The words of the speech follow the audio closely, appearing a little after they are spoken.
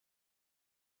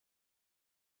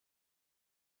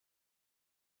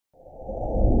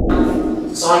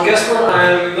So I'm Kasper.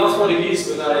 I'm not Portuguese,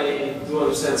 but I do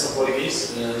understand some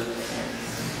Portuguese.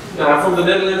 I'm from the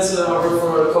Netherlands. I work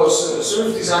for a course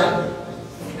service design,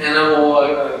 and I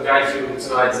will guide you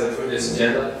tonight through this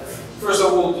agenda. First, I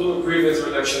will do a brief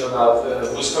introduction about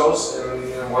Coast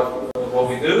and what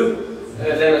we do.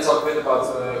 Then I talk a bit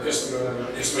about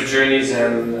customer journeys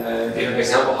and give an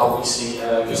example how we see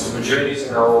customer journeys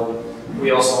and how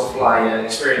we also apply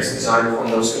experience design on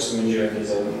those customer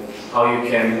journeys and how you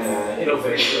can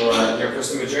innovate your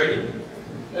customer journey.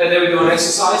 Then we do an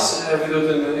exercise. We do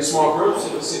it in small groups.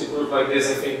 You will see the group like this.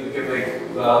 I think we can make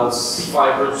about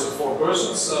 5 groups of 4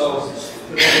 persons. So it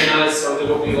will be nice. So there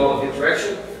will be a lot of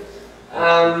interaction.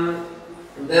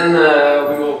 Then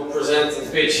we will present and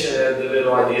pitch the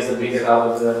little ideas that we get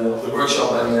out of the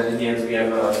workshop, and in the end we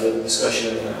have a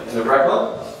discussion and a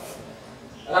wrap-up.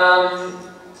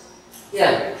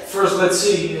 Yeah, first let's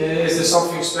see, is there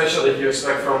something special that you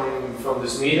expect from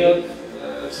this meetup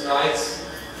tonight?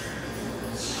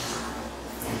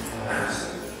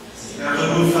 Have a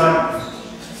good time.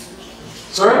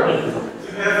 Sorry?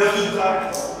 Have a good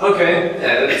time. Okay,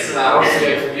 yeah, that's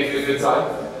hopefully I can give you a good time.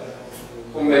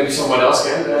 Or maybe someone else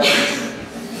can.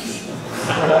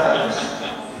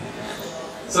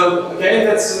 So, okay,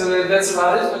 that's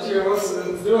about it, what you want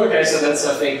to do. Okay, so that's,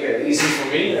 I think, easy for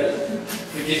me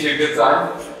to give you a good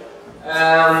time.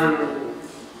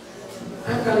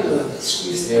 I'm kind of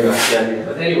squeezed here,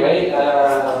 but anyway,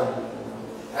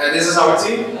 this is our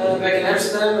team back in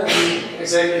Amsterdam, and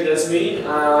exactly that's me.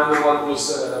 I'm the one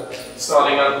who's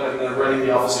starting up and running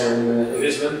the office here in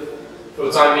Lisbon. For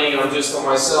the time being, I'm just on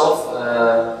myself,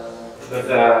 but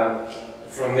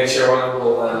from next year on I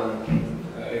will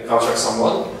contract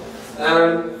someone.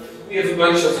 We have a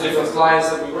bunch of different clients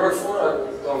that we work for. I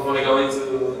don't want to go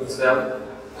into them.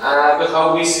 But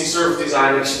how we see service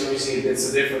design, actually we see it's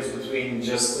a difference between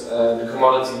just the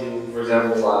commodity, for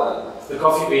example, the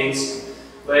coffee beans.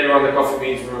 Later on the coffee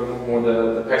beans were more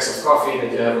the packs of coffee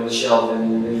that you have on the shelf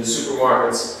in the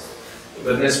supermarkets.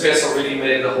 But Nespresso really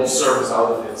made the whole service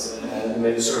out of it.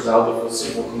 Made the service out of a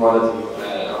simple commodity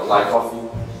like coffee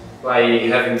by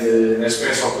having the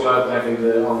Nespresso Club, having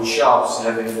the on shops,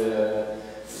 having the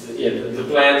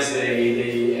plans.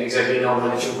 They exactly know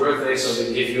when it's your birthday, so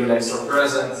they give you an extra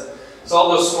present. So all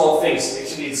those small things.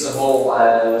 Actually, it's a whole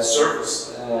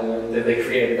service that they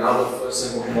created out of a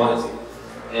simple commodity.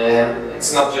 And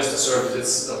it's not just a service;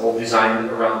 it's the whole design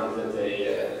around it that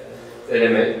they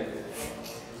made.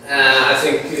 I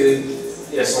think,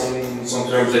 yes, on some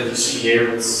terms that you see here,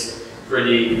 it's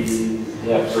pretty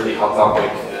hot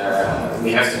topic.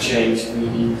 We have to change.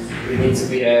 We need to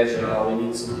be agile. We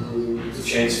need to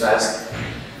change fast.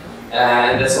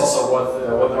 And that's also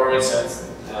what Orin said.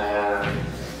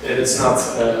 That it's not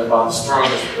about the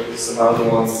strongest, but it's about the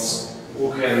ones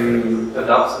who can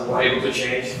adapt, who are able to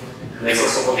change. And that's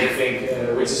also what we think,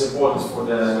 which is important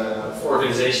for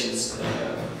organizations.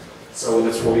 So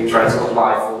that's what we try to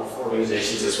apply for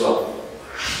organizations as well,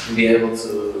 and be able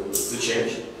to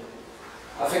change.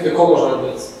 I think the colors are a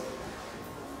bit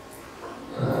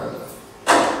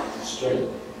straight.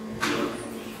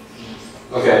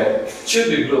 Okay, it should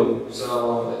be blue.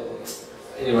 So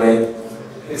anyway,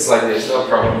 it's like this, no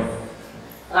problem.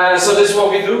 So this is what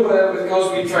we do with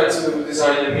Coast. We try to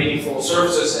design meaningful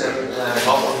services and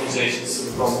help organizations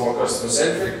to become more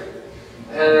customer-centric.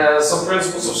 Some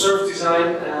principles of service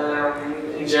design.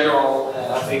 In general,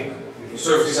 I think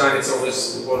service design, it's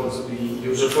always important to be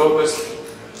user-focused.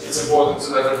 It's important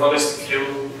to have a holistic view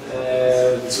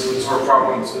to a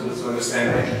problem, to understand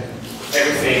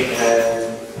everything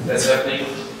that's happening.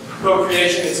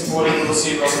 Co-creation, it's important. We will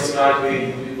see it also tonight.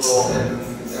 We will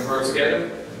and work together.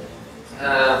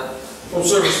 From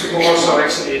service to commercial,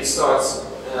 actually, it starts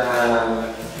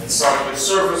with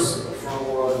service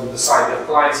from the side that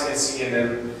clients can see, and then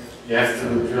you have to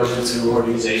drill into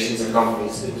organizations and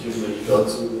companies that usually go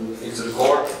into the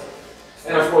core.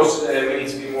 And of course, we need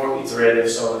to be more iterative,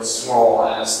 so it's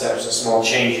small steps and small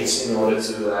changes in order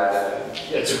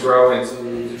to grow and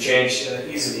to change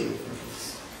easily.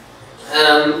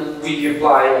 We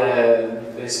apply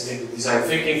basically the design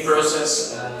thinking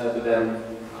process, but then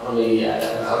only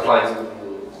apply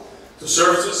to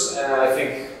services. I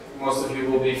think most of you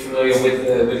will be familiar with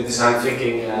the design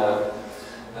thinking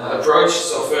approach.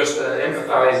 So first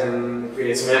empathize and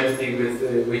create some empathy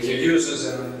with your users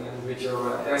and with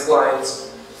your end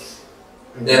clients.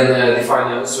 Then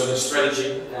define a certain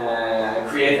strategy,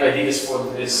 create ideas for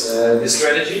this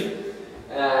strategy,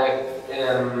 and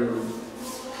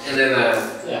then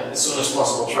as soon as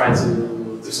possible try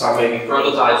to start making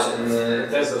prototypes and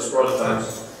test those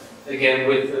prototypes again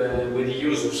with the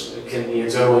users. It can be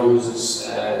internal users,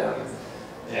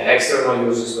 external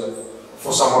users, but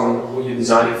for someone who you're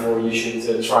designing for, you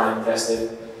should try and test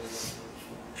it.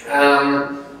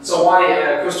 So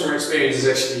why customer experience is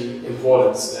actually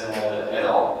important at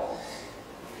all?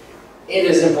 It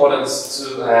is important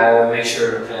to make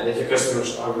sure that your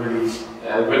customers are really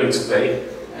willing to pay.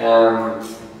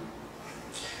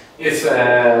 If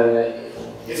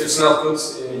it's not good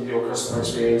in your customer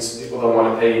experience, people don't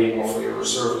want to pay anymore for your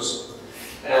service.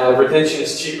 Retention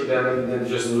is cheaper than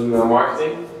just doing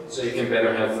marketing, so you can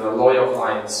better have loyal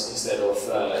clients instead of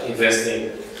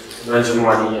investing a bunch of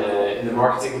money in the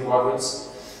marketing departments.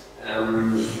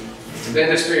 That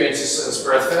experience is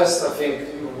spread fast. I think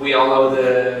we all know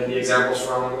the examples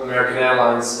from American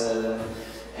Airlines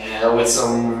with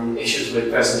some issues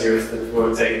with passengers that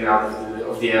were taken out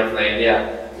of the airplane.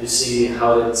 Yeah. You see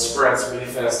how that spreads really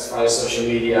fast via social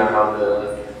media, how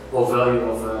the whole value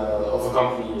of a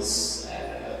company is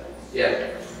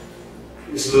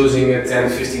losing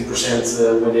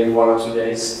 10–15% within 1 or 2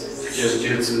 days, just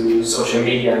due to social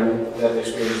media and that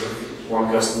experience of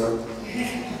one customer.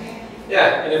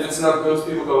 Yeah, and if it's not good,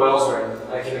 people go elsewhere.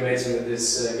 I can imagine that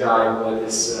this guy who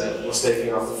was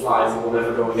taking off the flight will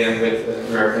never go again with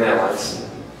American Airlines.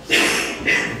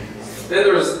 Then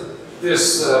there's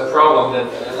this problem that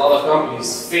a lot of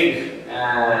companies think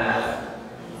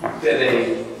that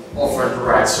they offer the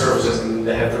right services and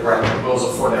they have the right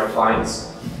proposal for their clients.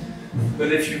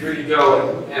 But if you really go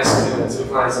and ask to the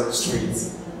clients on the street,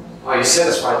 are you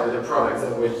satisfied with the product,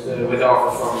 with the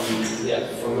offer from the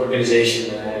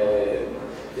organization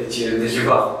that you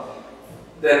got?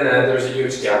 Then there's a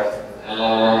huge gap,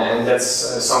 and that's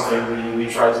something we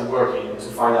try to work in to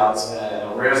find out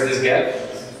where is this gap.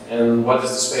 And what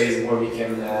is the space where we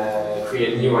can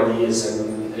create new ideas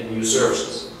and new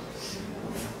services?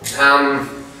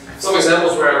 Some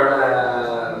examples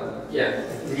where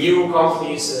new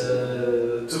companies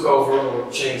took over or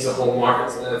changed the whole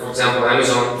market. For example,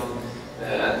 Amazon.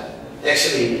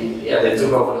 Actually, they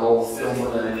took over the whole film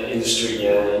industry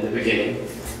in the beginning.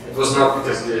 It was not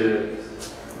because the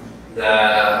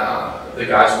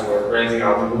guys who were renting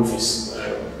out the movies.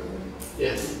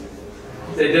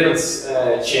 They didn't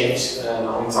change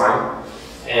on time,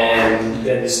 and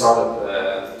then they started.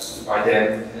 By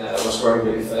then, was growing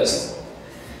really fast.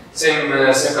 Same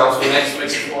comes from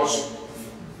Netflix, of course.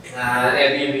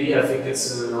 Airbnb, I think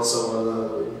it's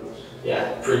also a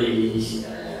pretty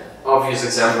obvious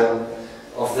example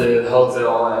of the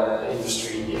hotel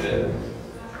industry.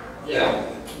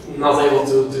 Not able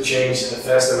to change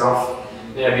fast enough.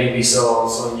 Airbnb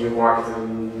saw a new market,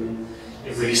 and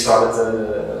it really started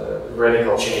a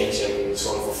radical change and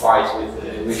sort of a fight with the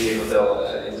hotel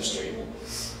industry.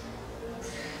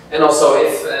 And also,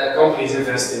 if companies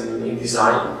invest in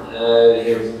design,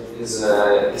 here is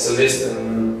a list of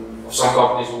some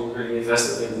companies who really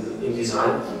invested in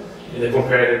design, and they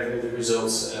compared it with the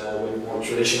results with more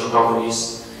traditional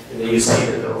companies, and you see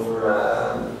that over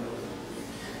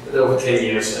 10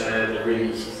 years they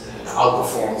really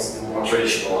outperformed the more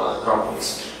traditional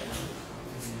companies.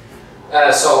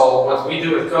 So what we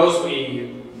do at Coast,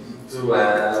 we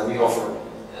offer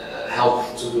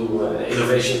help to do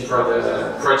innovation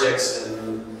projects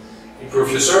and improve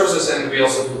your services, and we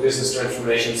also do business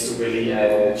transformations to really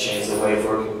change the way of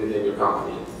working within your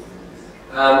company.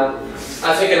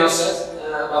 I think enough said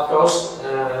about Coast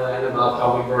and about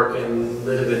how we work and a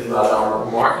little bit about our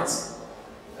market.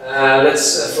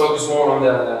 Let's focus more on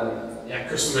the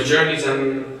customer journeys,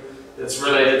 and that's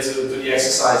related to the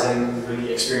exercise and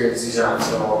really experience design.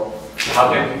 So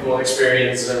how can people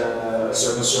experience a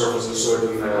certain service, a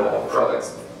certain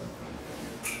product?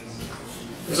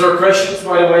 If there are questions,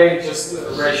 by the way, just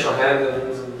raise your hand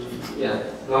and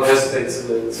don't hesitate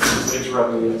to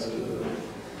interrupt me.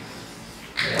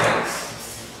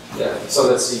 So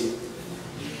let's see.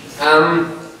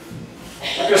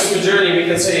 Customer journey, we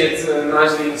can say it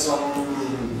nicely in some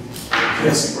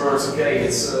basic words. Okay,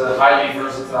 it's a highly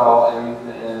versatile and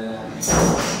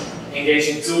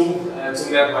engaging tool to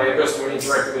map how your customer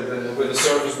interact with the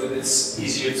service, but it's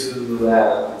easier to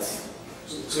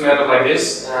map it like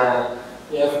this.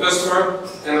 You have a customer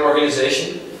and an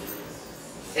organization,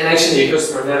 and actually a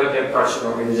customer never can touch an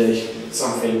organization. It's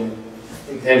something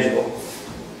intangible,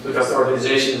 because the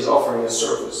organization is offering a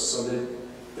service, so the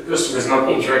customer is not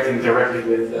interacting directly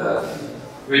with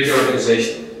the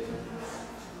organization.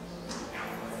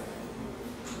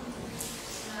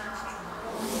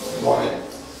 Why?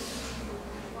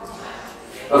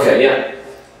 Okay,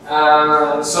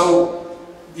 so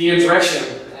the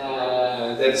interaction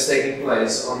that is taking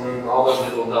place on all those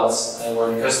little dots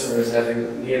where the customer is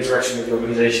having the interaction with the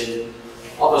organization,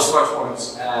 all those touch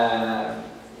points are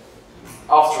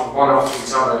after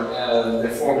each other, they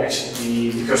form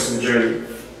actually the customer journey.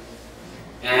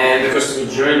 And the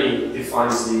customer journey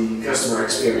defines the customer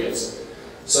experience.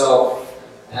 So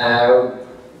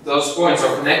those points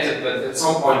are connected, but at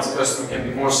some point the customer can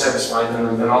be more satisfied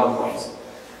than other points.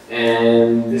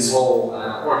 And this whole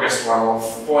orchestra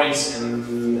of points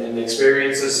and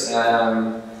experiences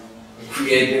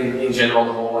create in general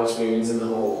the whole experience and the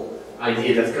whole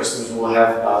idea that customers will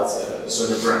have about a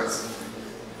certain brand.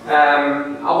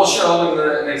 I will show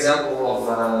an example of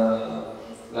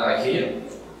IKEA.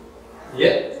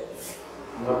 Yeah,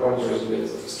 my pointer is a bit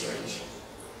strange.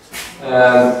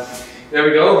 There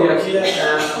we go, the IKEA.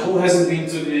 Who hasn't been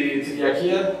to the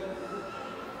IKEA?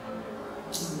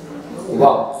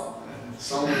 Wow,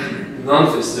 some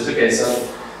non-visitors. Okay, so,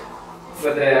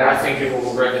 but I think people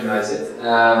will recognize it.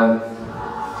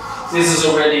 This is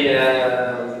already,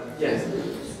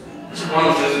 one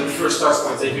of the first touch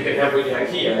points that you can have with the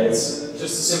IKEA. It's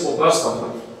just a simple bus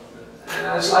stop,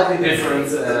 a slightly different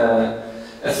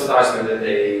advertisement that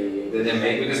they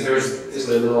make, because there's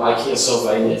a little IKEA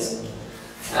sofa in it.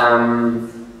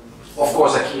 Of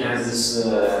course, IKEA has this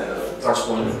touch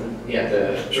point,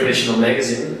 the traditional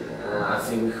magazine. I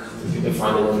think you can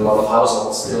find it in a lot of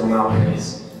households still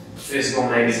nowadays. Physical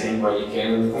magazine where you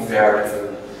can compare it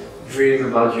and dream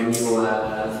about your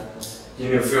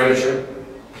new furniture.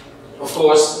 Of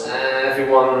course, every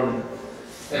now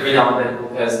and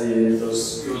then has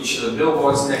those huge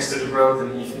billboards next to the road,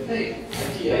 and you think, hey,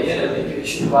 IKEA, yeah, maybe you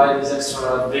should buy this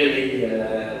extra daily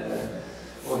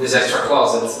or this extra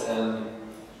closet.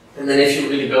 And then if you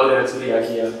really go there to the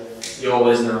IKEA, you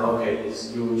always know, okay,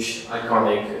 this huge,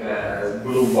 iconic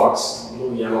blue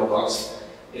yellow box,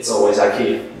 it's always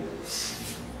IKEA.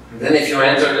 And then if you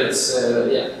enter, it's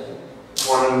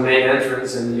one main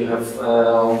entrance, and you have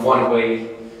one way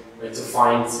to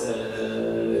find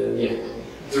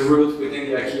the route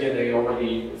within the IKEA. They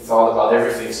already thought about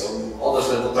everything, so all those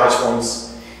little touch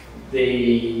points,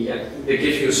 they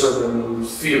give you a certain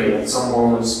feeling. At some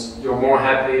moments you're more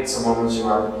happy, at some moments you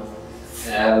are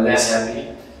less happy,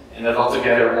 and that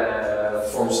altogether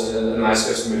forms a nice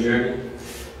customer journey.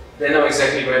 They know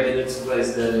exactly where they need to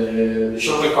place the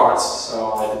shopping carts. So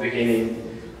at the beginning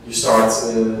you start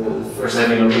first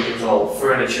having a look at all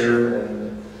furniture and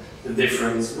the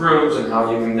different rooms and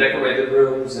how you can decorate the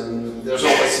rooms, and there's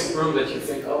always a room that you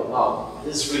think, oh wow,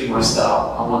 this is really my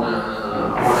style. I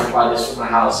wanna buy this for my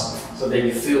house. So then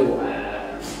you feel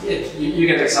you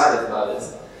get excited about it.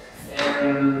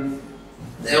 And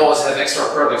they always have extra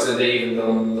products that they even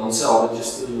don't sell, but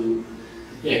just to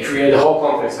create a whole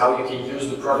context how you can use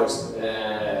the products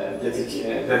that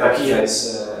IKEA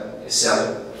is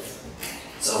selling.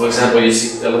 So for example, you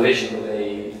see television,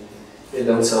 they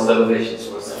don't sell televisions,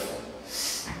 for example.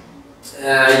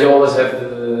 You always have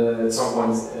at some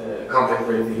point contact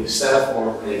with the staff,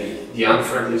 or maybe the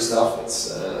unfriendly stuff.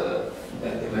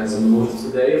 That depends on the mood of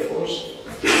the day, of course.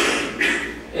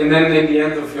 And then in the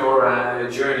end of your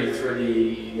journey through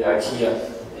the IKEA,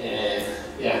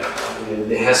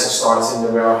 the hassle starts in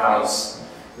the warehouse,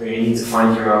 where you need to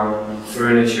find your own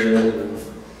furniture, and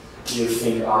you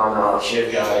think, oh no,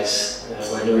 shit guys,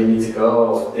 where do we need to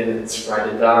go? I didn't write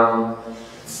it down.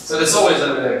 So there's always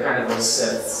a kind of a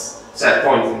set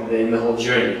point in the whole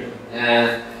journey.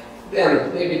 And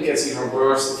then maybe it gets even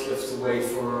worse if you have to wait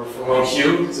for one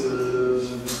queue to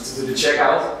do the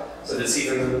checkout. So that's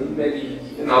even maybe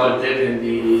another dip in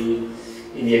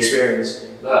the experience.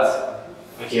 But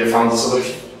IKEA found the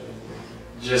solution.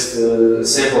 Just a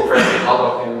simple crappy hot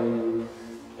dog and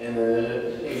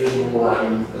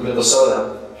a little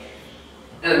soda,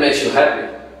 and it makes you happy.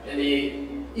 And they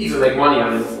even make money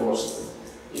on it, of course.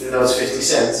 Even though it's 50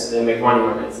 cents, they make money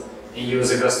on it. And you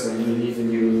as a customer, you leave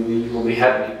and you will be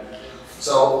happy.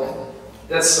 So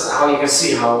that's how you can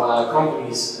see how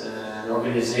companies and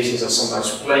organizations are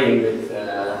sometimes playing with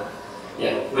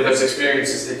those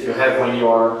experiences that you have when you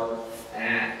are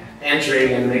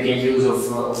entering and making use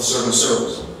of a certain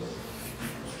service.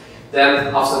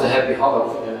 Then after the happy hot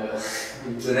dog,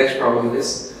 the next problem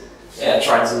is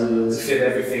try to fit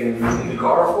everything in the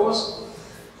car, of course.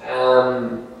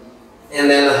 And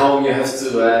then at home you have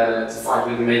to fight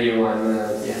with the menu,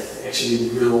 and actually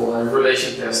the real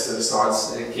relation test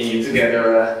starts. Can you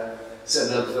together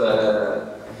set up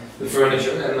the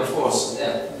furniture? And of course,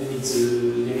 you need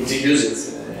to use it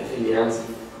in the end.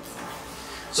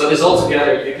 So this all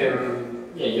together, you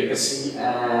can see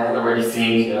and already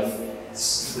think of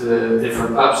the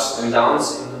different ups and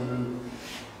downs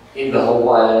in the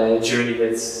whole journey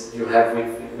that you have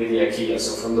with the IKEA.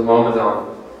 So from the moment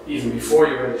on, even before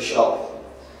you're in the shop,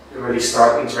 you already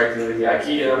start interacting with the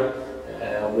IKEA,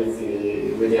 with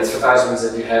with the advertisements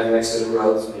that you have next to the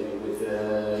road, maybe with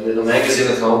a little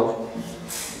magazine at home.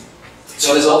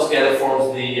 So this all together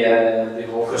forms the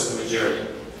whole customer journey.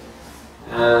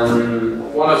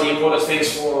 One of the important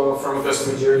things from a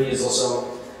customer journey is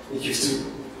also that you have to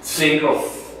think of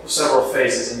several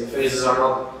phases, and the phases are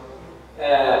not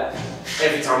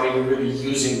every time when you're really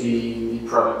using the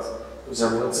product. For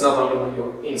example, it's not only when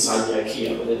you're inside the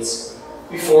IKEA, but it's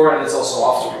before and it's also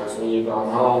afterwards, when you go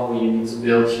home, when you need to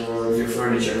build your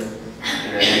furniture,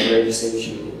 and then the latest things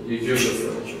you use your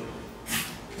furniture.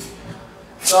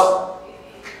 So,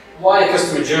 why a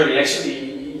customer journey? Actually,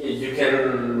 you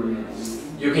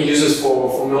can use it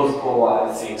for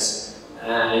multiple things.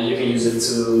 You can use it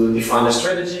to define a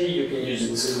strategy. You can use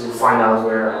it to find out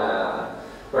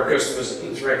where customers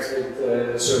interact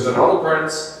with certain other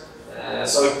brands.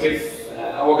 So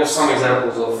I will give some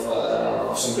examples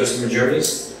of some customer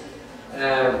journeys.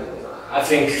 I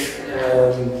think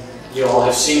you all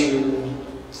have seen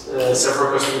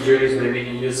several customer journeys. Maybe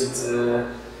you use it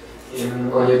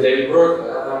on your daily work.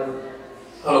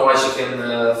 Otherwise, you can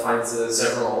find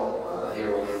several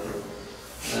here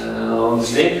on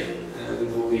this link. It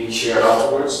will be shared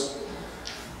afterwards.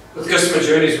 But customer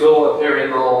journeys will appear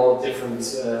in all different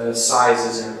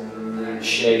sizes and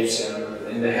shapes,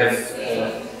 and they have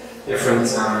different,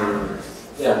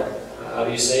 how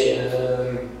do you say,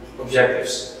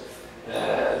 objectives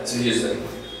to use them.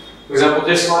 For example,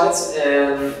 this slide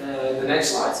and the next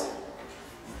slide.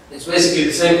 It's basically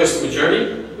the same customer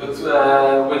journey, but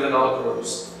with another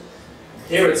purpose.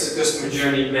 Here it's a customer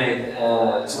journey made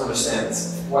to understand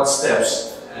what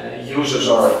steps users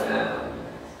are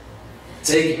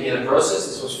taking in the process.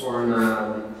 This was for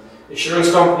an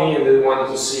insurance company, and they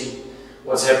wanted to see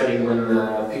what's happening when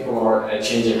people are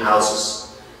changing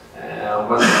houses.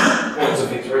 What points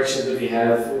of interaction do they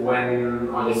have? When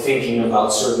are they thinking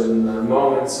about certain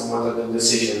moments, and what are the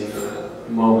decision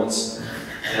moments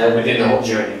within the whole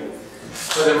journey?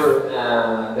 So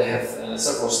they have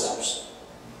several steps,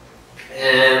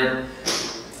 and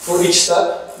for each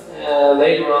step,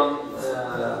 later on,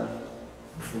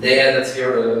 they added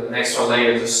here an extra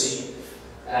layer to see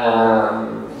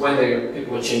when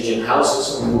people are changing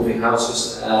houses or moving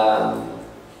houses,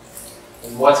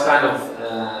 what kind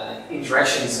of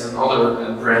interactions and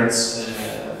other brands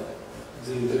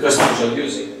the customers are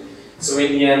using. So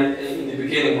in the end, in the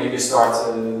beginning, when you start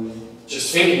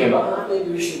just thinking about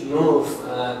maybe we should move,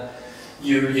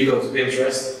 you go to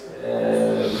Pinterest,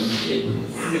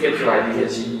 you get your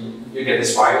ideas, you get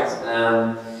inspired.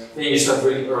 Then you start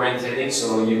really orientating,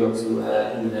 so you go to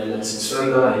in the Netherlands it's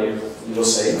Funda, you will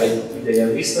say Idea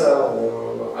Vista,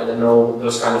 or I don't know,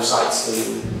 those kind of sites to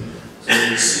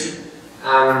really see.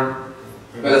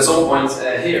 But at some point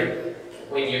here,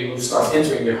 when you start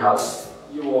entering your house,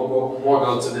 you will more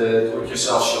go to the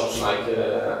do-it-yourself shops like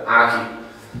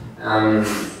Agile.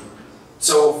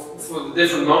 So for the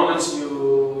different moments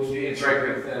you interact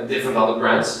with different other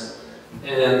brands.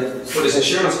 And for this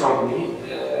insurance company,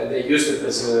 they used it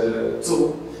as a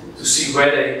tool to see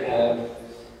where they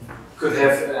could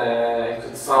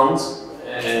found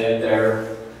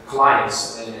their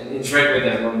clients and interact with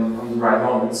them on the right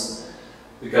moments.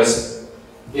 Because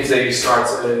if they start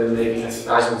making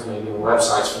advertisements, maybe on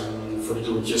websites for the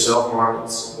do-it-yourself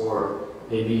markets, or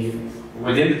maybe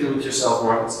within the do-it-yourself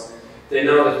markets, they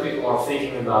know that people are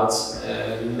thinking about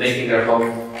making their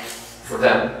home for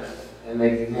them and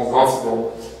make it more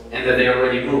comfortable, and that they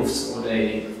already moved, or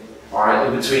they are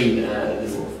in between the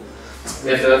move. If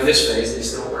they're in this phase, they're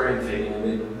still orientating and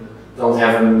they don't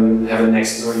have it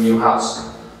next to a new house.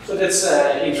 So that's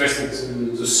interesting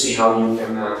to see how you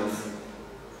can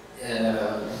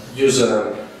use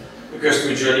a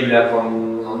customer journey map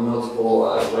on multiple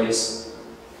ways.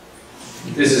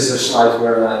 This is a slide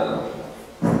where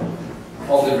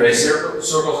all the gray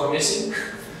circles are missing,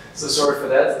 so sorry for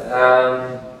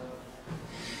that.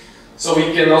 So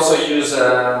we can also use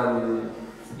a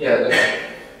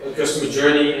customer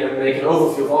journey and make an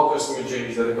overview of all customer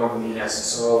journeys that a company has.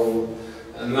 So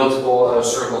multiple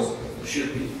circles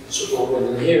should be circled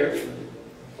within here,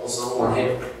 also one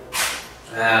here,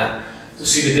 to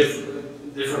see the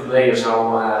different layers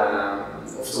how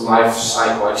of the life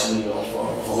cycle actually of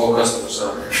all customers.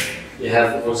 So you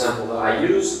have, for example, the I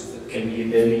use. It can be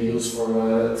daily use for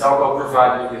a telco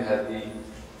provider. You have the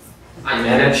I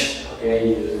manage.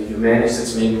 Okay, you manage.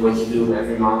 That's maybe what you do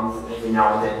every month. Every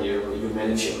now and then you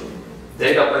manage your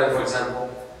data plan, for example.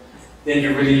 Then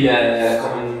you really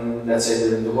come in, let's say,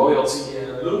 the loyalty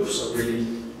loop. So really,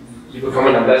 you become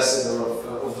an ambassador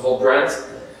of the whole brand.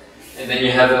 And then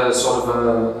you have a sort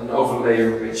of an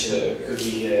overlay, which could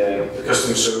be the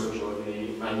customer service or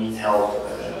the I need help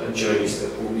journeys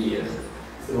that will be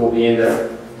it will be in there.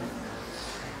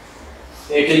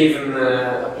 You can even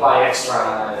apply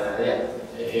extra,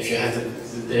 if you have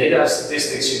the data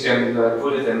statistics, you can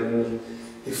put it and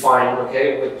define,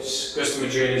 okay, which customer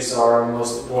journeys are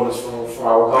most important for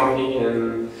our company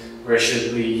and where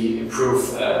should we improve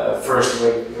first,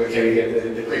 where can we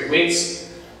get the quick wins.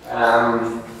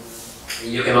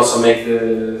 You can also make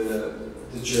the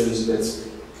journeys a bit.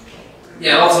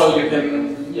 Yeah, also you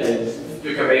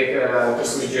can make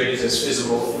customer journeys as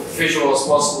visual as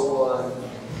possible,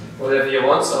 whatever you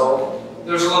want. So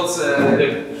there's a lot that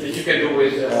you can do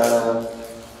with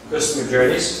customer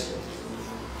journeys.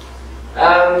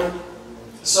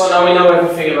 So now we know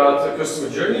everything about customer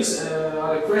journeys.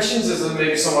 Other questions? Is there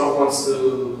maybe someone who wants to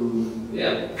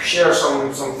share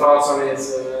some thoughts on it,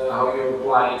 how you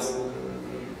apply it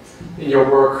in your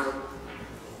work?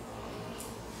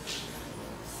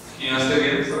 Can you ask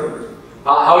again, sorry?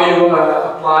 How you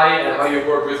apply and how you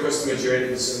work with customer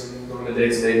journeys on a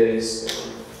day-to-day basis?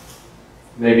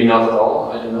 Maybe not at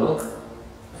all, I don't know.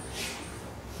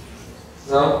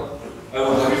 No? I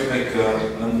would like to make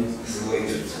an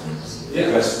unrelated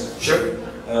question. Sure.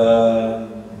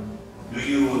 Do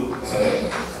you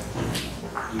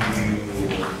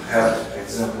have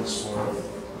examples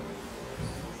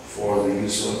for the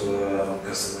use of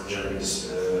customer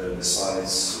journeys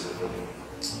besides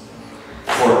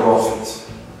for profit,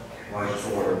 like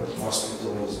for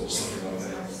hospitals or something like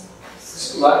that?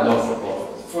 Like Not for profit.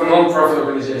 for non-profit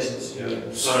organizations.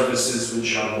 Yeah. Services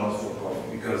which are not for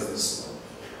profit, because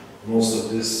most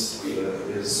of this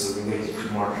is related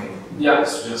to marketing. Yeah.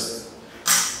 It's just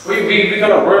We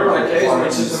gotta work on a case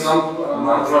which is a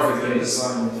non-profit case.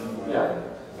 Yeah.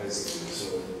 Basically. So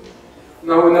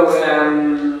No,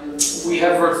 we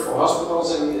have worked for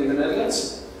hospitals in the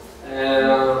Netherlands.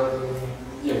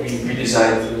 We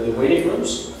redesigned the waiting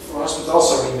rooms for hospitals,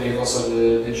 so we made also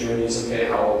the journeys, okay,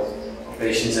 how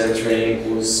patients entering,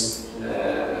 who's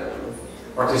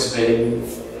participating,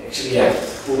 actually,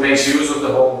 who makes use of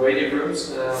the whole waiting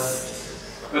rooms.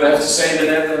 But I have to say, in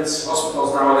the Netherlands,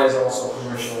 hospitals nowadays are also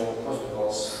commercial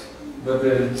hospitals. But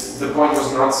the point was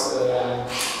not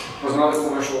a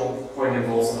commercial point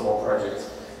involved in the whole project.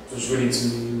 It was really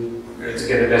to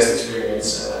get the best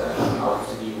experience out of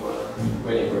the new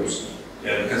waiting rooms.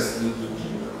 yeah, because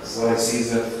what I see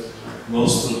is that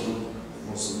most of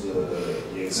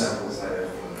the examples I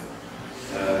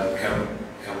have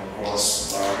come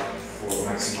across are for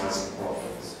maximizing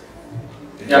profit.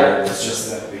 Yeah. It's just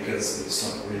that because it's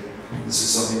not really, this is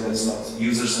something that's not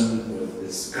user-centered, but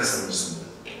it's customer-centered.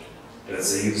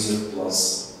 That's a user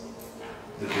plus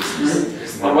the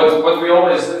business. But what we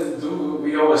always do,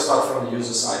 we always start from the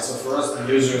user side. So for us, the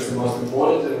user is the most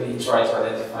important, and we try to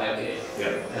identify, okay,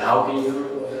 and how can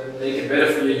you make it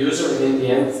better for your user, and in the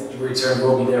end, the return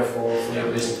will be there for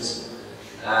your business.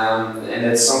 And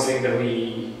that's something that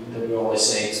we always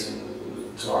say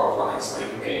to our clients,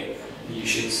 like, okay, you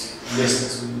should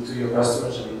listen to your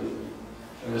customers and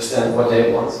understand what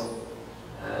they want,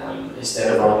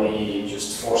 instead of only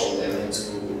just forcing them into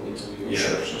your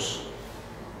services.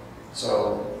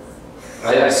 So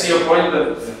I see your point,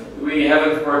 but we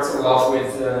haven't worked a lot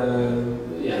with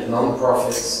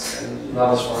non-profits, and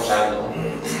not as far as I know.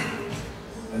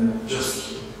 And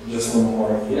just one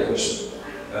more question.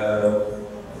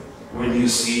 Where do you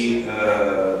see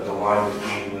the line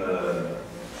between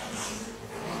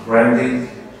branding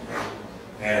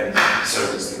and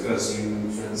service? Because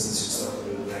you, for instance, you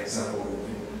started with an example of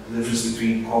the difference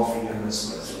between coffee and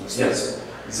espresso. Yes.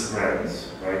 It's a brand,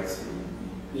 right?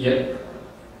 Yeah.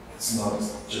 It's not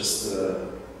just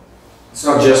It's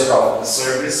not just a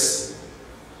service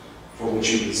for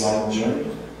which you design the journey,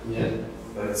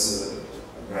 but it's a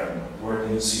brand. Where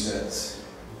do you see that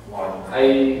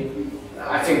line?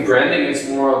 I think branding is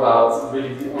more about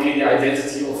really only the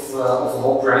identity of the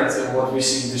whole brand, and what we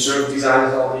see, the service design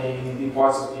is all the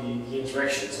parts of the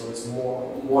interaction. So it's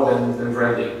more than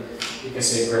branding. You can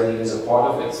say branding is a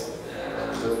part of it,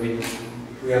 but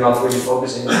we are not really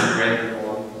focusing on branding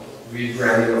or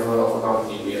rebranding of a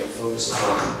company. We are focusing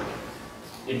on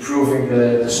improving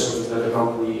the service that the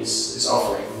company is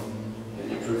offering,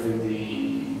 and improving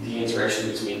the interaction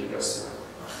between the customer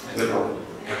and the company.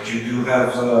 But you do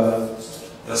have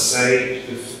a say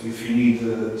if you need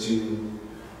to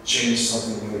change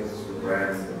something related to the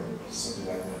brand or something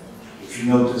like that. If you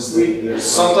notice that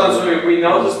sometimes we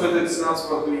notice, but it's not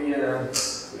what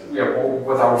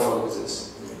what our focus is.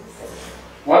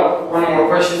 One more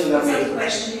question. Second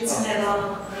question, it's an add-on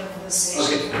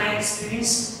conversation. Okay. My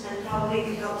experience, and probably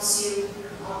it helps you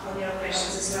on your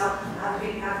questions as well. I've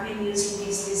been using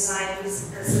this design,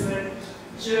 this customer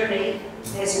journey,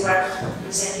 as you are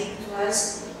presenting to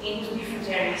us, in two different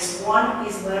areas. One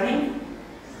is learning,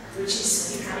 which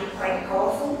is becoming quite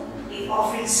powerful in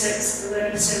offering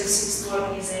learning services to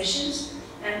organizations,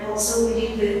 and also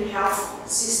within the health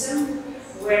system,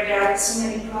 where there are so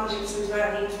many projects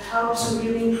regarding how to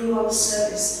really improve our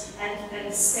service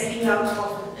and stepping out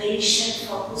of the patient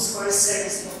focus for a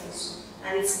service focus.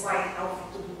 And it's quite helpful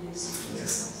to do this.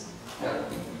 Yes. Yeah.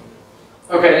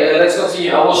 Okay, let's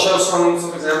continue. I will show some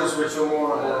examples which are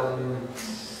more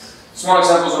small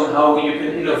examples on how you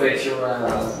can innovate your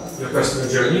customer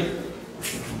journey.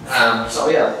 So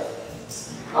yeah,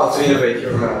 how to innovate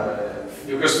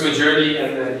your customer journey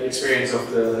and the experience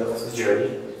of the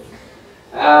journey.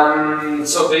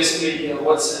 So basically,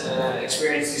 what's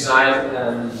experience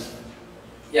design?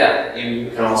 Yeah,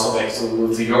 you can also back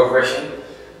to your question.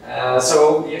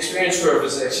 So the experience curve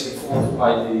is actually formed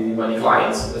by the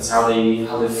client. That's how they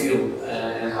feel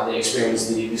and how they experience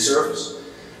the service.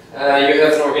 You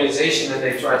have an organization and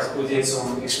they try to put in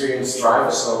some experience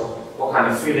drivers. So what kind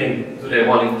of feeling do they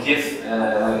want to give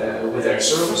with their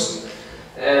service?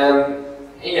 And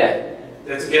yeah,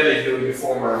 then together you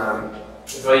form a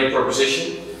value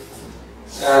proposition.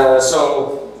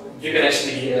 So you can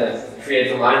actually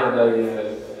create a line that I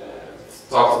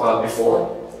talked about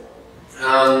before.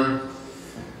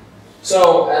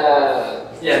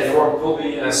 Yeah, there will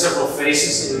be several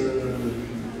phases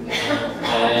in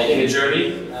a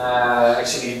journey.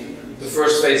 Actually, the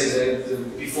first phase is the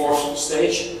before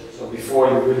stage, so before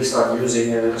you really start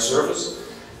using a service.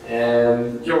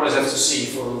 And you always have to see,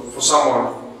 for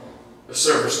someone, a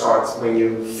service starts when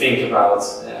you think about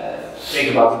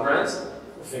the brand,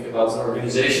 or think about an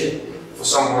organization. For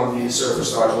someone, the service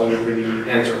starts when you really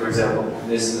enter, for example, in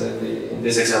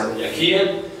this example,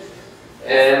 IKEA.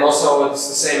 And also, it's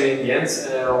the same in the end.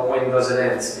 When does it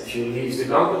end? If you leave the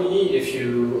company, if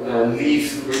you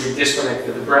leave, really disconnect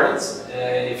with the brand,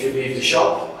 if you leave the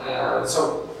shop.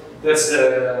 So that's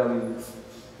the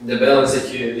balance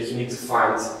that you need to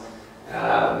find.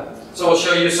 So I'll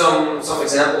show you some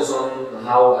examples on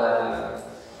how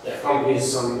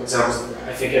companies. Some examples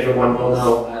I think everyone will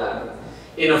know.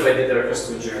 Innovated their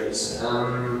customer journeys.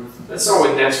 Let's start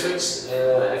with Netflix.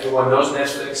 Everyone knows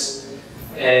Netflix.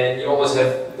 And you always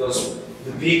have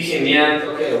the peak in the end.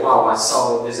 Okay, wow, I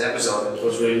saw this episode, it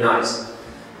was really nice.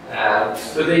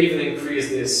 But they even increased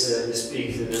this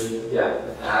peak to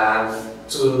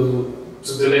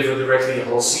deliver directly a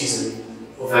whole season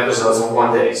of episodes on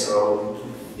one day. So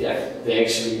yeah, they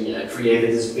actually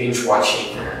created this binge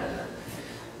watching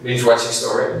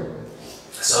story.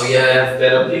 So you have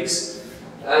better peaks.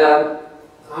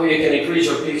 How you can increase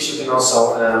your peaks, you can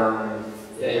also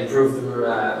improve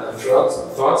your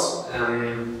thoughts.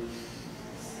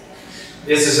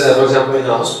 This is, for example, in a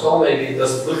hospital. Maybe it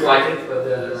doesn't look like it, but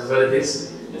it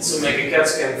is. It's to make a CAT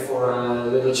scan for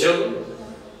little children.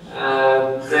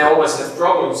 They always have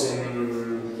problems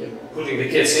in putting the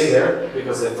kids in there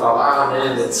because they thought,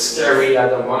 man, it's scary, I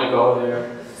don't want to go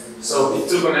there. So it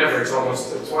took on average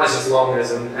almost twice as long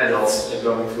as an adult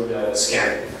going through the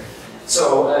scan.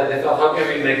 So they thought, how can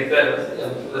we make it better?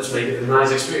 Let's make it a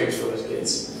nice experience for those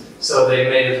kids. So they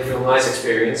made it a real nice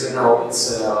experience, and now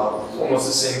it's almost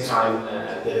the same time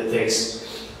that it takes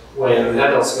when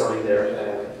adults go in there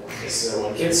as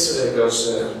when kids goes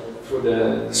through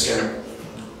the scanner.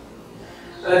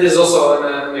 This is also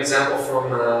an example from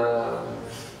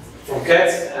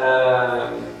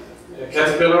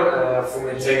Caterpillar for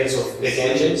maintenance of big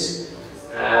engines.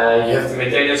 You have the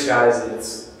maintenance guys that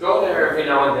go there every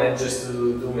now and then just to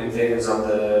do maintenance on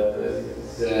the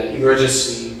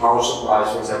emergency power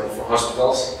supplies, for example, for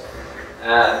hospitals.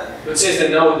 But since they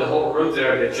know the whole route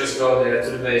there, they just go there to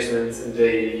the basement and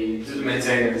they do the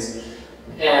maintenance.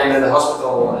 And then the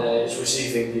hospital is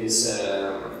receiving this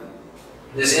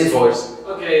invoice.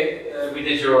 Okay, we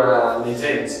did your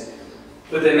maintenance.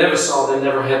 But they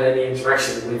never had any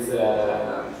interaction with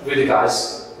the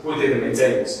guys who did the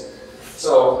maintenance.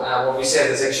 So what we said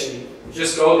is actually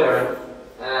just go there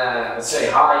and say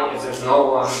hi if there's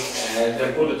no one, and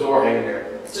then put a door hanger there.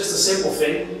 It's just a simple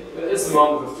thing, but it's the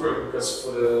moment of truth, because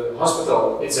for the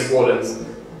hospital it's important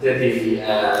that the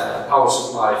power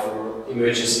supply for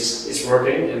emergencies is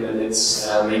working and that it's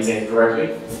maintained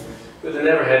correctly. But they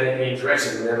never had any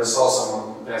interaction, they never saw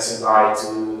someone passing by to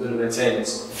do the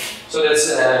maintenance. So that's,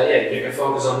 you can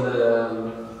focus on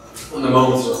the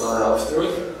moments of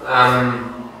truth.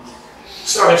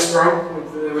 Starting strong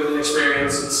with an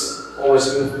experience, it's always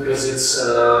good because it's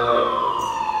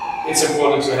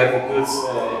important to have a good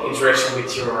interaction with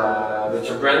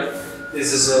your brand.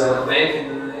 This is a bank in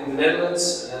the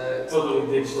Netherlands, totally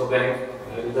digital bank.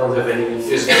 You don't have any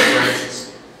physical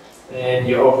branches, and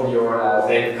you open your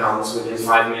bank accounts within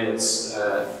 5 minutes.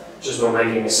 just by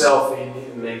making a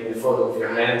selfie, making a photo of your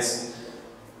hands.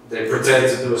 They pretend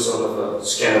to do a sort of a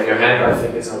scan of your hand. I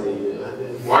think it's only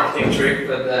a marketing trick,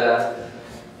 but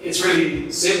it's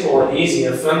really simple and easy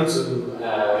and fun to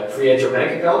create your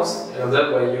bank account, and on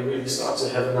that way you really start to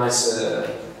have a nice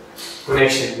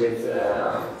connection with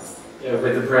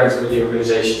the brand, with the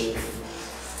organization.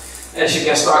 As you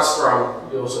can start strong,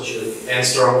 you also should end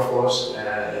strong, of course.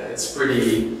 It's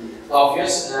pretty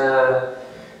obvious.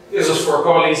 This was for a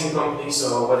car leasing company,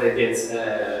 so what they did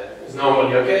is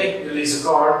normally, okay, you lease a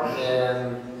car,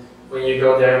 and when you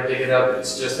go there and pick it up,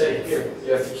 it's just, hey, here,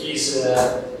 you have the keys,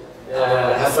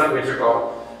 have fun with your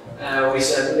car. We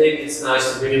said maybe it's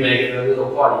nice to really make it a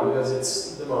little party, because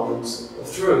it's the moment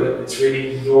of truth. It's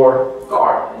really your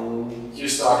car, and you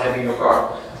start having your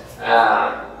car.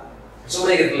 So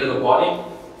make it a little party.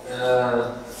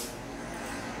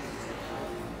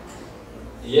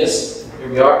 Yes, here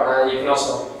we are. You can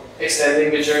also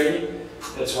extending the journey.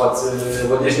 That's what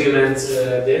Disneyland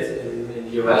did in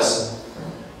the US.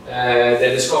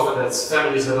 They discovered that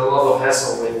families had a lot of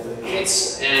hassle with the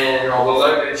kids and all the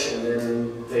luggage, and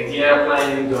then take the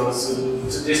airplane and go to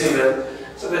Disneyland.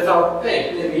 So they thought,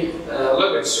 hey, maybe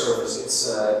luggage service, it's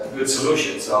a good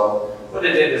solution. So what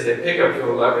they did is they pick up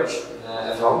your luggage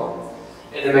at home,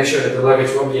 and they make sure that the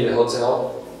luggage will be in the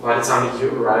hotel by the time that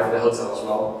you arrive at the hotel as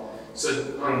well. So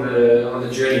on the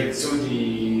journey to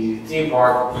the theme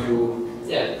park, you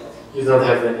don't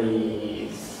have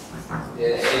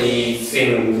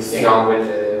anything on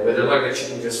with the luggage. You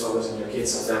can just focus on your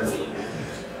kids and family,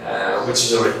 which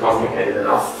is already complicated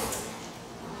enough.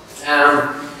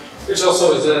 Which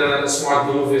also is a smart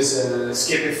move is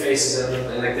skipping phases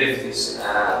and activities.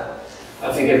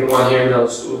 I think everyone here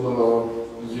knows Uber or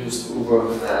used Uber.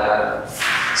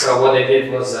 So what they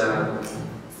did was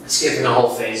skipping the whole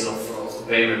phase of the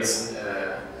payment.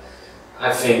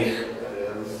 I think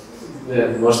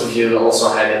most of you also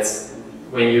had it.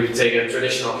 When you take a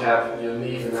traditional cab, you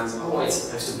leave and then, oh wait,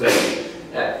 I have to pay.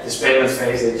 This payment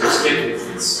phase, they just skip it.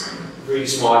 It's really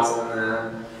smart,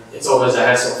 and it's always a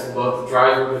hassle for both the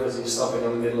driver, because he's stopping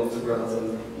in the middle of the road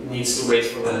and he needs to wait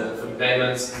for the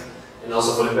payment, and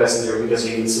also for the passenger, because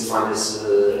he needs to find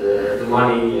the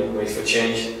money and wait for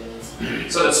change.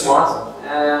 So that's smart.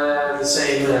 The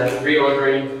same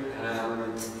reordering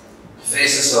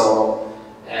phases, so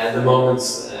the moment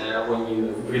when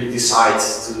you really decide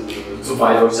to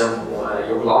buy, for example,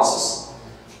 your glasses.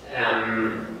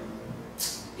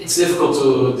 It's difficult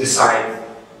to decide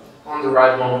on the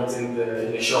right moment in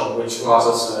the shop which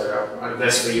glasses are the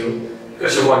best for you,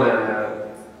 because you want to,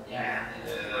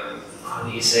 how do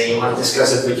you say, you want to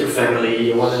discuss it with your family,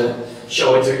 you want to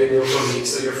show it to your new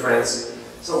colleagues, to your friends.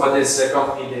 So what this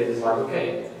company did is like,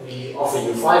 okay, we offer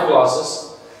you 5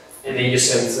 glasses, and then you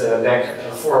send back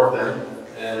 4 of them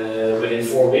within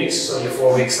 4 weeks. So you have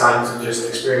 4 weeks time to just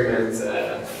experiment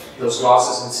those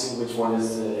glasses and see which one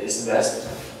is the best.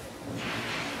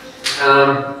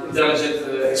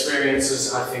 Intelligent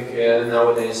experiences, I think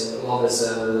nowadays a lot is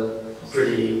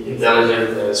pretty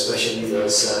intelligent, especially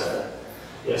those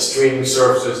streaming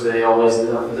services. They always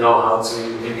know how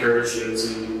to encourage you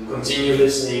to continue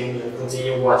listening,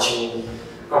 continue watching,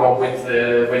 come up with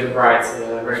the right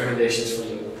recommendations for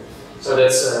you. So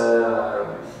that's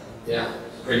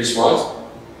pretty smart.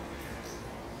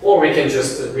 Or we can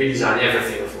just redesign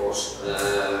everything, of course.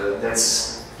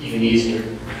 That's even easier.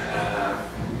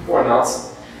 Or not.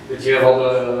 But you have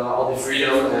all the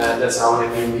freedom. That's how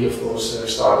we, of course,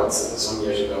 started some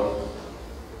years ago.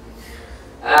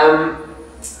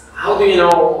 How do you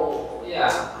know?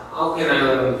 How can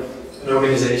an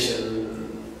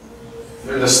organization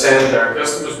understand their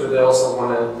customers, but they also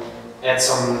want to add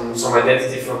some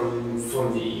identity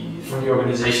from the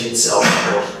organization itself,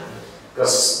 of course,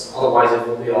 because otherwise it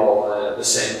will be all the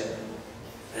same.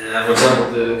 For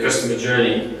example, the customer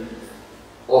journey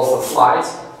of a flight,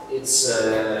 it's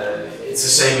the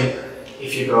same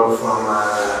if you go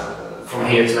from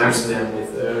here to Amsterdam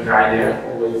with Ryanair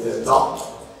or with TAP.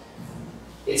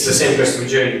 It's the same customer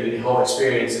journey, but the whole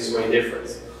experience is way different.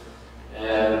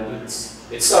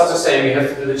 It starts the same. You have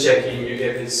to do the check-in. You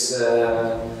get this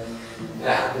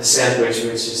the sandwich,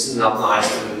 which is not nice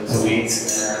to eat.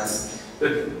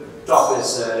 But TAP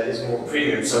is more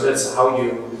premium, so that's how do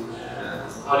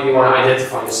you want to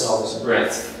identify yourself as a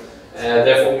brand.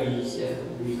 Therefore,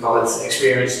 we call it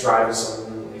experience driving,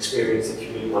 some experience that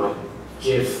you really want to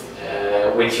give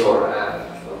with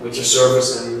your service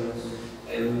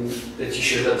and that you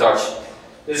should attach.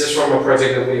 This is from a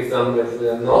project that we've done with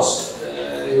NOS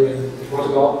here in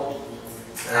Portugal.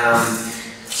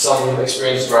 some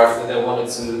experience drive that they wanted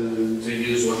to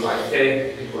use was like,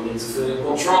 okay, people need to feel in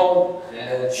control,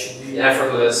 it should be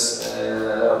effortless,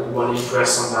 we want to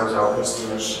impress sometimes our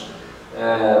customers,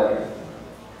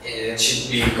 it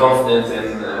should be confident,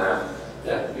 and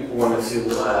yeah, people want to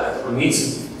feel, or need to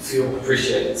feel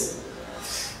appreciated.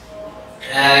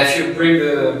 If you bring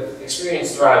the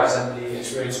experience drivers and the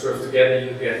experience curve together,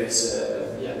 you get this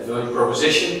value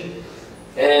proposition.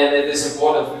 And it is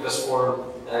important because for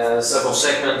several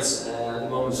segments, the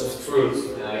moments of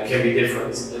truth can be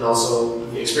different, and also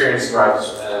the experience drivers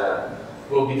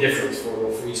will be different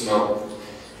for each moment.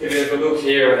 If you have a look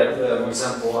here at, for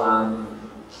example,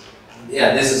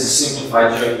 this is a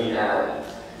simplified journey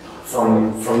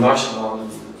from National on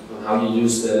how you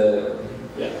use the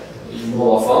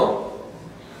mobile phone.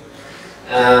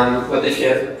 But if you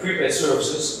have prepaid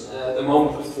services, the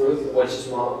moment of truth, which is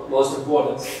most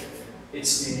important,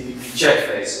 it's the check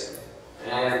phase.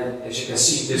 And as you can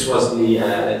see, this was the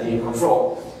in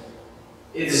control.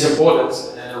 It is important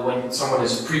when someone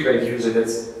is a prepaid user that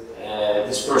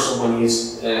this person, when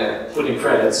he's putting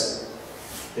credits,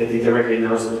 that he directly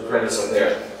knows that the credits are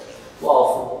there.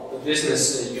 Well, for the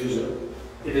business user,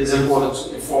 it is important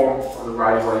to inform on the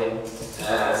right way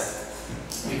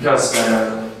because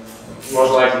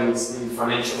most likely it's the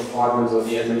financial department or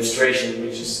the administration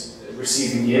which is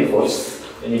receiving the invoice,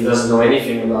 and he doesn't know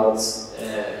anything about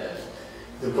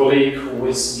the colleague who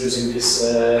is using this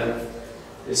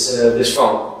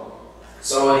phone.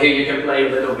 So here you can play a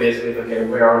little bit with, okay,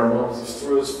 where are the moments of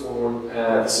truth for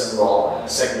the several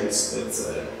segments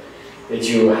that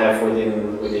you have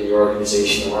within your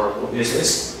organization or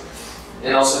business.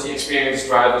 And also the experience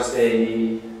drivers,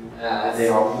 they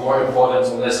are more important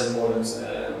or less important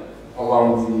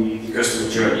along the customer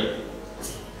journey.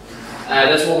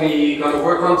 That's what we're going to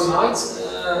work on tonight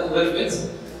a little bit.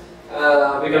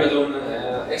 We're going to do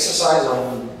an exercise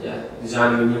on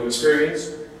designing a new experience.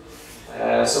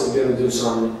 So we're going to do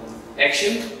some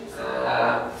action.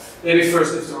 Maybe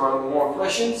first if there are more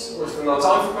questions, or is there no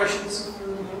time for questions?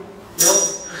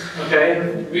 No?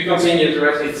 Okay, we continue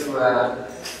directly to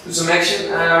some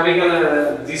action. We're going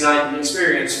to design the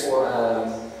experience for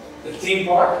the theme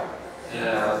park.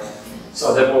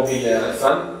 So that will be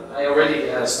fun. I already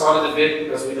started a bit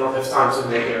because we don't have time to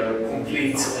make a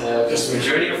complete customer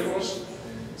journey, of course.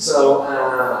 So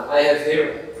I have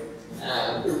here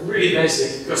a really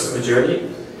basic customer journey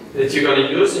that you're going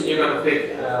to use, and you're going to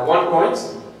pick one point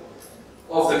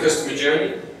of the customer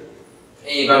journey,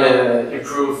 and you're going to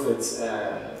improve it,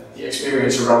 the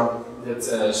experience around that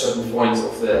certain point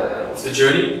of the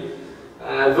journey.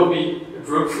 It will be a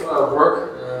group work.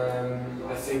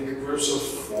 I think groups of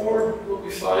 4 will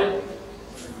be fine.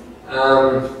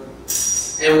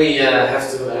 And we have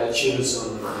to choose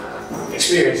an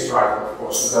experience driver, of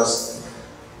course, because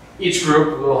each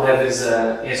group will have his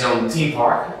own theme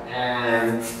park,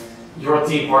 and your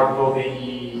theme park will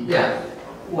be,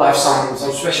 will have some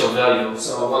special value.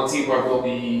 So one theme park will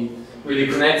be really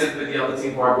connected, but the other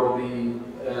theme park will be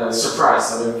surprised.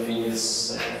 So everything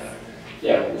is,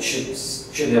 we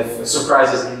should have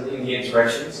surprises in the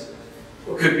interactions.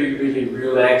 It could be really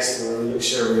relaxed or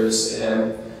luxurious.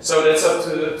 So that's up to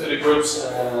the groups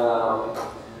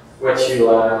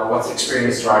what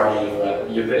experience driver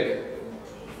you pick.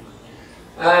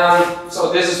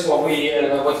 So this is what we're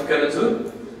gonna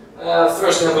do.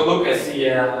 First, have a look at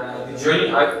the journey.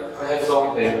 I have it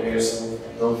on paper here, so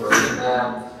don't worry.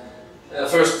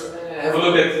 First, have a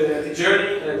look at the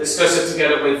journey and discuss it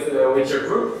together with your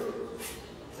group.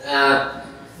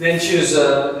 Then choose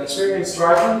an experience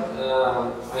driver.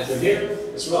 I do here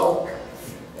as well.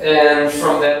 And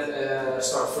from that,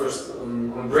 start first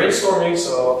on brainstorming.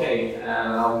 So, okay,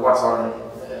 what are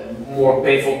more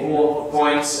painful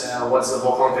points? What's the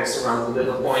whole context around the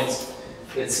little point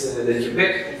that you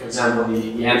pick? For example,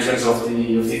 the entrance of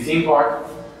the theme park.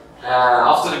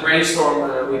 After the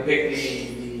brainstorm, we pick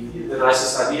the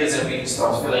nicest ideas and we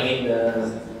start filling in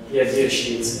the idea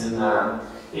sheets. And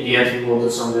in the end, we will do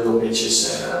some little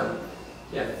pitches.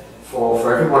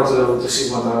 For everyone to see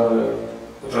what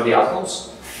are the outcomes.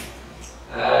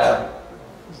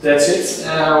 That's it,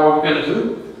 what we're going to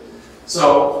do.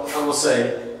 So I will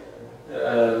say,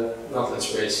 not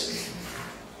let's race,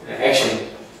 action.